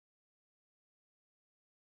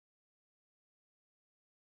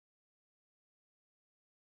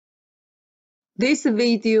This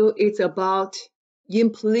video is about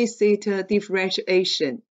implicit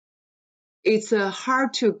differentiation. It's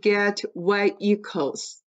hard to get y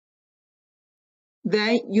equals.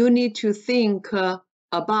 Then you need to think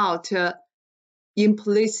about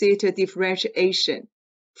implicit differentiation.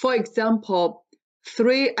 For example,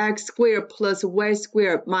 3x squared plus y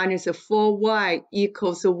squared minus 4y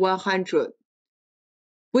equals 100.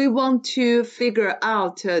 We want to figure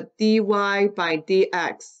out dy by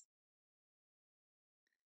dx.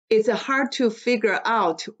 It's hard to figure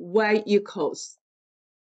out y equals.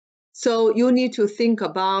 So you need to think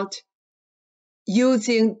about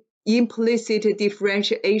using implicit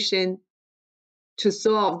differentiation to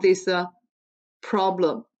solve this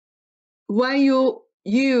problem. When you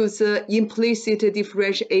use implicit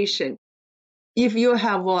differentiation, if you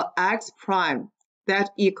have x prime, that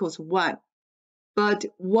equals 1. But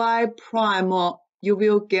y prime, you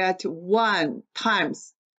will get 1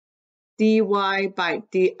 times dy by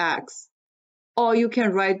dx. Or you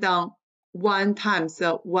can write down 1 times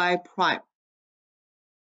y prime.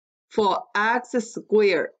 For x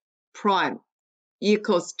squared prime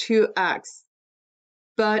equals 2x.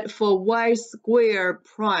 But for y squared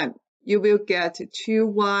prime, you will get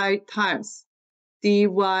 2y times dy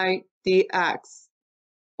dx,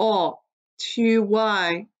 or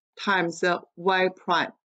 2y times y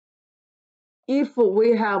prime. If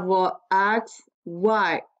we have x,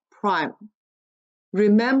 y prime,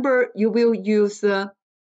 remember you will use the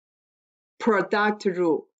product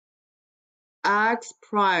rule. X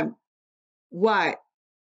prime y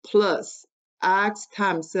plus x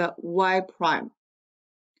times y prime.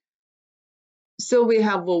 So we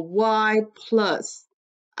have y plus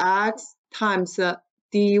x times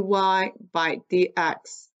dy by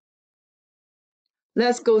dx.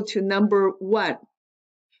 Let's go to number 1.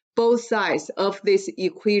 Both sides of this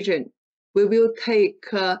equation, we will take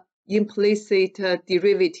implicit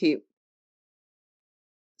derivative.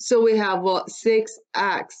 So we have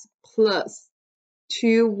 6x plus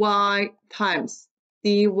 2y times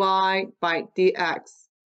dy by dx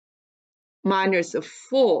minus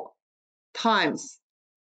 4 times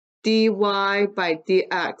dy by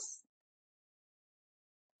dx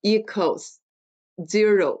equals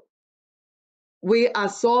 0. We are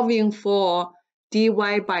solving for dy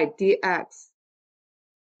by dx.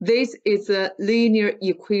 This is a linear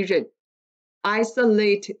equation.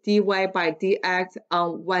 Isolate dy by dx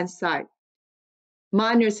on one side,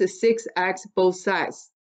 minus 6x both sides.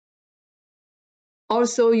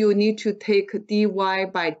 Also, you need to take dy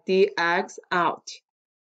by dx out.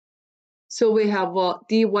 So we have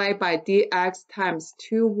dy by dx times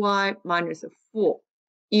 2y minus 4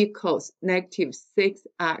 equals negative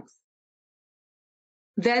 6x.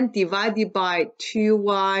 Then divided by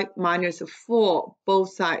 2y minus 4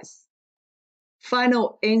 both sides.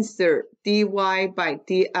 Final answer dy by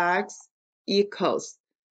dx equals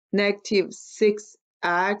negative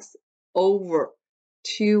 6x over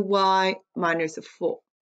 2y minus 4.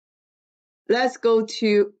 Let's go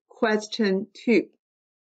to question 2.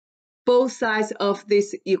 Both sides of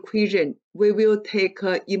this equation, we will take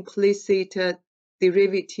implicit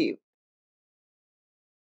derivative.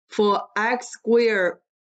 For x squared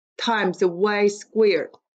times y squared,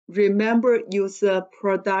 remember use the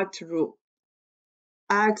product rule.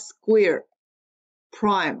 X squared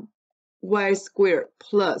prime y squared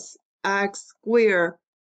plus x squared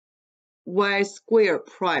y squared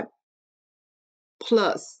prime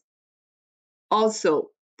plus also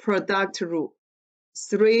product rule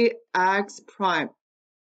 3x prime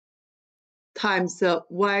times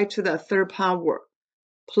y to the third power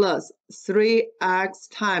plus 3x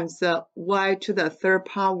times y to the third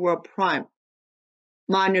power prime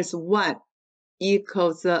minus 1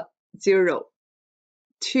 equals 0.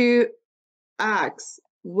 2x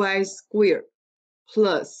y squared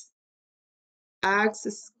plus x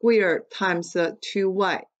squared times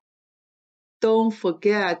 2y. Don't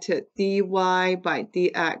forget dy by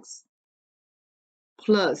dx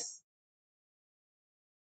plus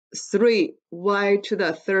 3y to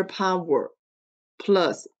the third power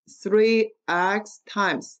plus 3x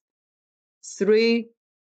times 3y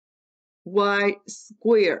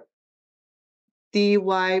squared dy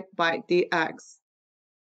by dx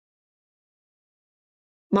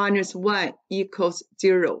minus 1 equals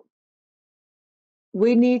 0.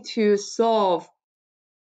 We need to solve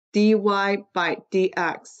dy by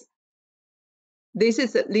dx. This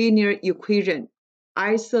is a linear equation,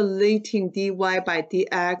 isolating dy by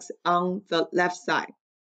dx on the left side.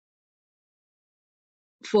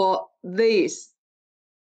 For this,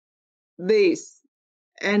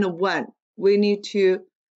 and 1, we need to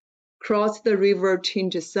cross the river,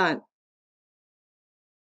 change sign.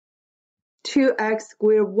 2x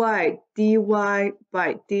squared y dy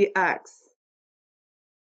by dx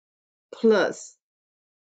plus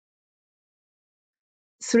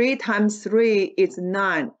 3 times 3 is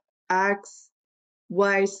 9 x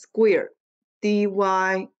y squared dy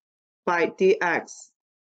by dx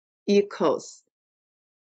equals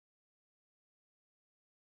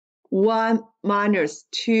 1 minus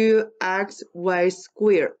 2xy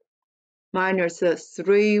squared minus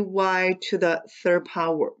 3y to the third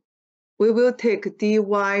power. We will take dy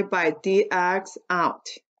by dx out.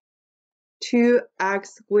 2x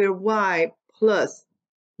squared y plus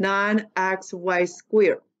 9xy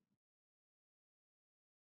squared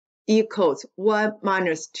equals 1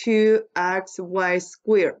 minus 2xy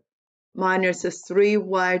squared minus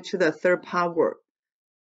 3y to the third power.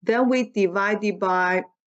 Then we divide it by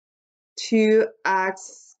 2x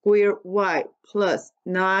squared y plus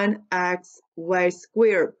 9xy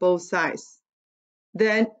squared both sides.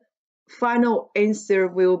 Then final answer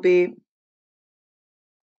will be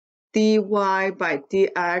dy by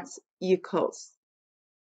dx equals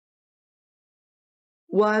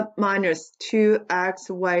 1 minus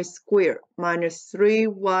 2xy squared minus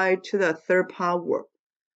 3y to the third power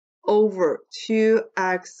over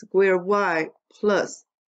 2x squared y plus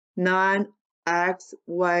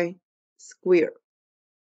 9xy squared.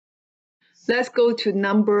 Let's go to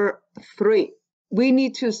number 3. We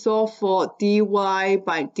need to solve for dy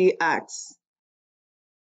by dx.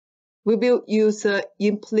 We will use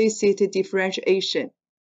implicit differentiation.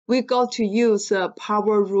 We got to use the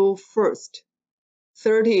power rule first.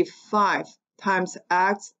 35 times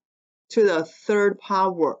x to the third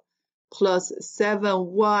power plus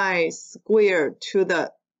 7y squared to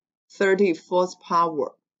the 34th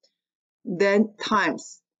power. Then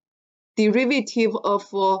times derivative of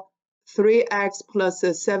 3x plus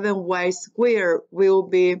 7y squared will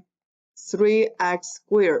be 3x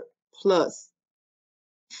squared plus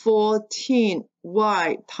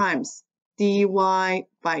 14y times dy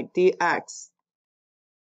by dx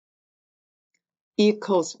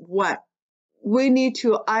equals 1. We need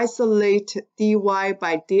to isolate dy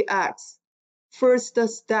by dx. First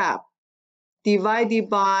step, divided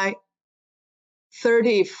by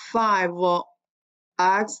 35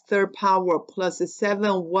 x third power plus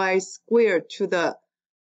 7y squared to the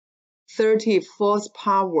 34th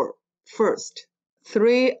power first.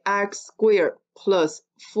 3x squared plus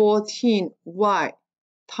 14y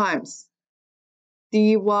times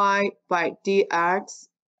dy by dx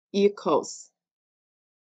equals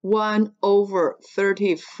 1 over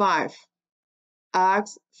 35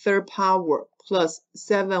 x third power plus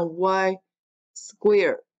 7y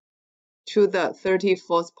squared to the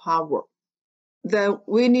 34th power. Then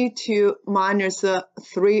we need to minus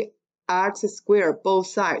 3x squared both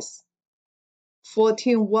sides.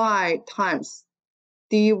 14y times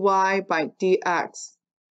dy by dx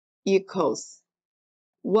equals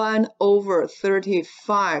 1 over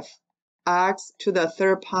 35 x to the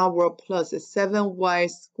third power plus 7y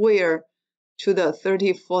squared to the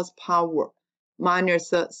 34th power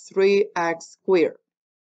minus 3x squared.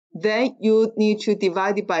 Then you need to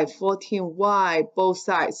divide it by 14y both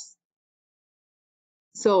sides.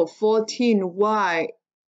 So 14y.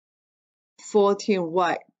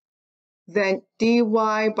 Then dy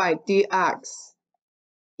by dx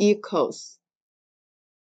equals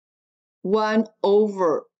 1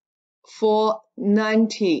 over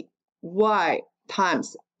 490y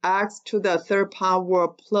times x to the third power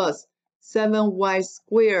plus 7y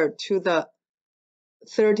squared to the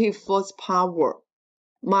 34th power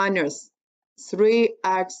minus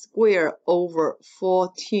 3x squared over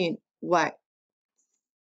 14y.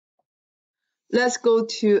 Let's go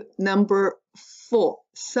to number 4.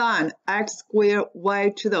 Sin x squared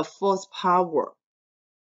y to the 4th power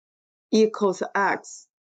equals x.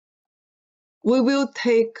 We will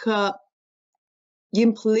take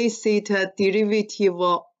implicit derivative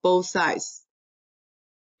of both sides.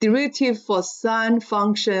 Derivative for sine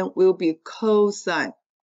function will be cosine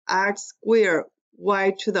x squared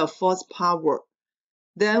y to the 4th power.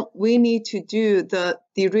 Then we need to do the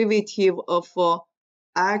derivative of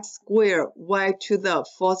x squared y to the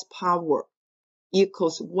 4th power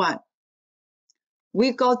equals 1.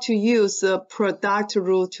 We got to use the product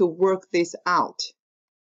rule to work this out.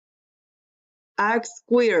 X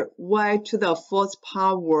squared y to the 4th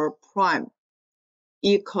power prime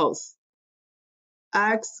equals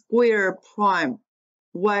x squared prime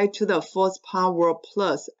y to the 4th power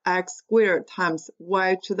plus x squared times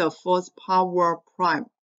y to the 4th power prime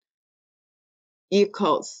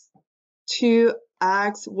equals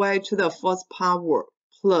 2x y to the 4th power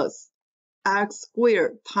plus x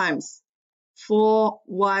squared times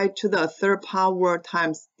 4y to the third power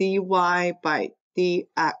times dy by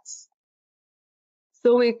dx.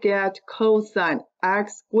 So we get cosine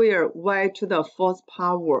x squared y to the fourth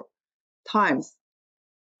power times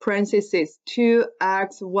parentheses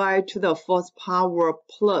 2xy to the fourth power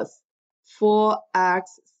plus 4x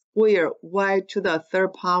squared y to the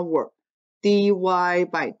third power dy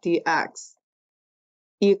by dx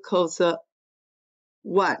equals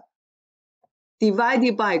 1.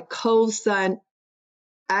 Divided by cosine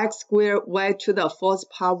x squared y to the fourth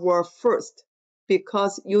power first,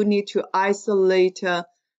 because you need to isolate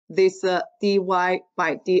this dy by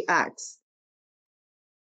dx.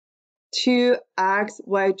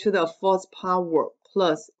 2xy to the fourth power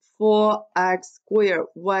plus 4x squared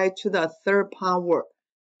y to the third power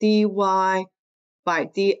dy by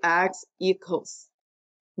dx equals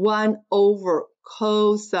 1 over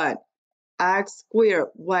cosine x squared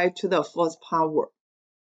y to the fourth power.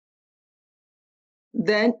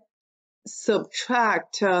 Then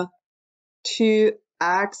subtract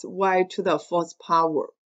 2xy to the fourth power,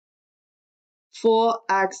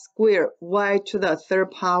 4x squared y to the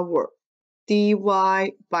third power dy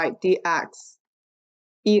by dx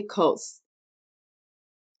equals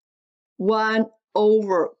 1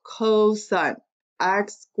 over cosine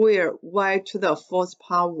x squared y to the fourth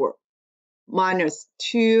power minus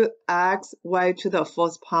 2xy to the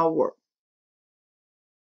fourth power.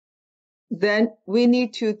 Then we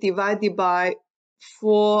need to divide it by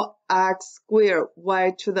 4x squared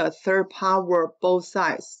y to the third power both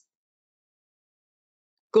sides.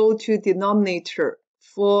 Go to denominator,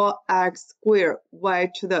 4x squared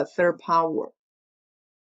y to the third power.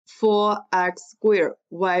 4x squared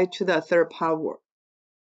y to the third power.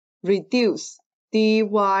 Reduce dy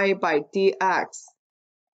by dx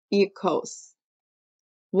equals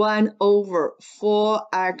 1 over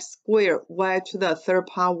 4x squared y to the third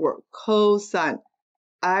power cosine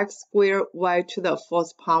x squared y to the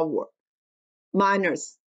fourth power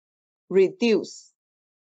minus reduce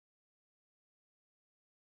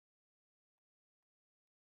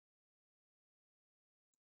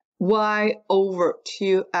y over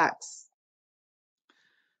 2x.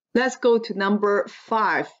 Let's go to number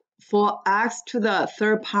 5. For x to the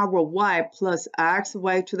third power y plus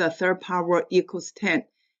xy to the third power equals 10,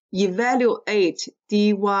 evaluate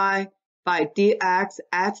dy by dx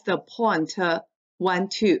at the point 1,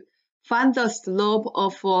 2. Find the slope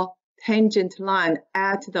of a tangent line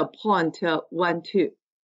at the point 1, 2.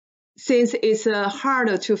 Since it's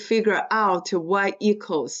hard to figure out y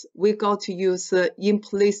equals, we got to use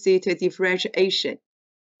implicit differentiation.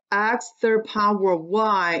 X third power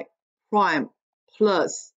y prime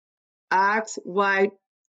plus xy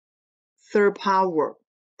third power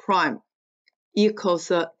prime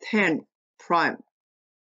equals 10 prime.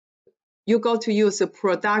 You got to use the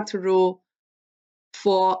product rule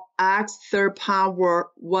for x third power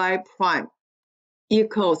y prime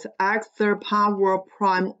equals x third power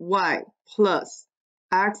prime y plus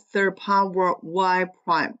x third power y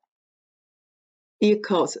prime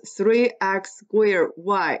equals 3x squared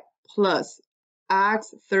y plus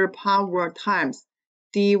x third power times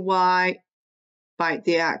dy by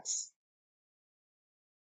dx.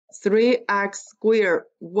 3x squared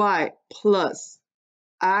y plus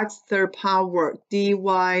x third power dy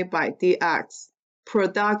by dx.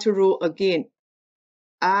 Product rule again.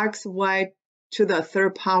 Xy to the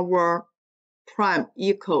third power prime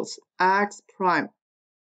equals x prime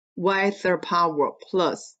y third power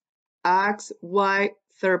plus xy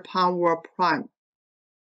third power prime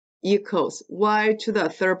equals y to the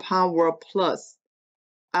third power plus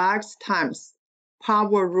x times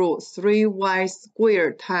power rule 3y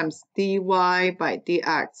squared times dy by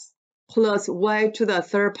dx plus y to the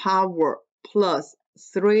third power plus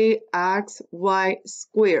 3xy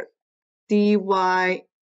squared dy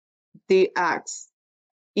dx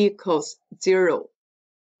equals 0.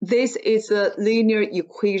 This is a linear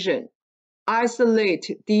equation.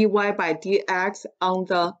 Isolate dy by dx on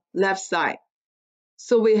the left side.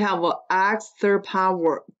 So we have x third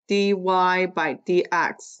power dy by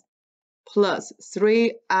dx plus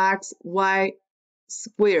 3xy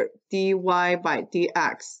squared dy by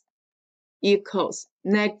dx equals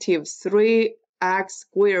negative 3x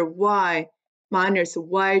squared y minus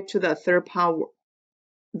y to the third power.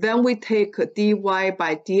 Then we take dy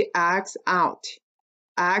by dx out.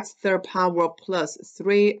 X third power plus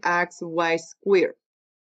 3xy squared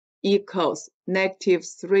equals negative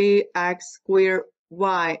 3x squared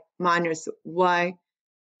y minus y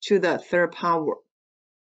to the third power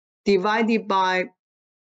divided by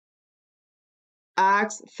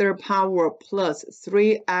x third power plus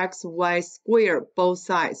 3xy squared both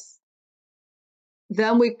sides.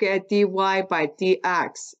 Then we get dy by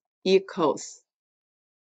dx equals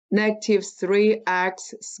negative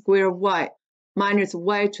 3x squared y minus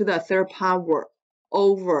y to the third power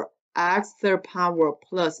over x third power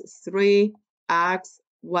plus 3x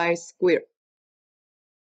y squared.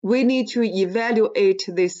 We need to evaluate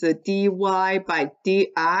this dy by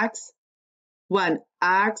dx when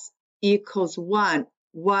x equals 1,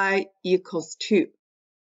 y equals 2.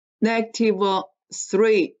 Negative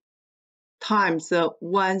 3 times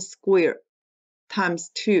 1 squared times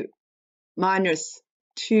 2 minus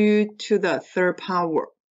 2 to the third power,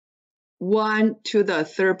 1 to the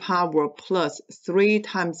third power plus 3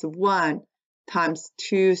 times 1 times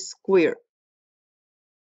 2 squared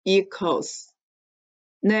equals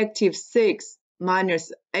negative 6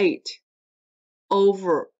 minus 8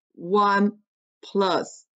 over 1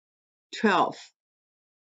 plus 12,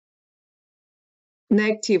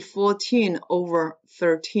 negative 14 over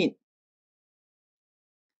 13.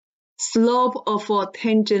 Slope of a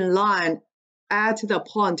tangent line at the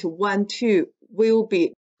point 1, 2 will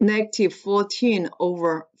be negative 14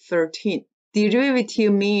 over 13.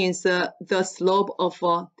 Derivative means the slope of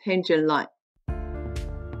a tangent line.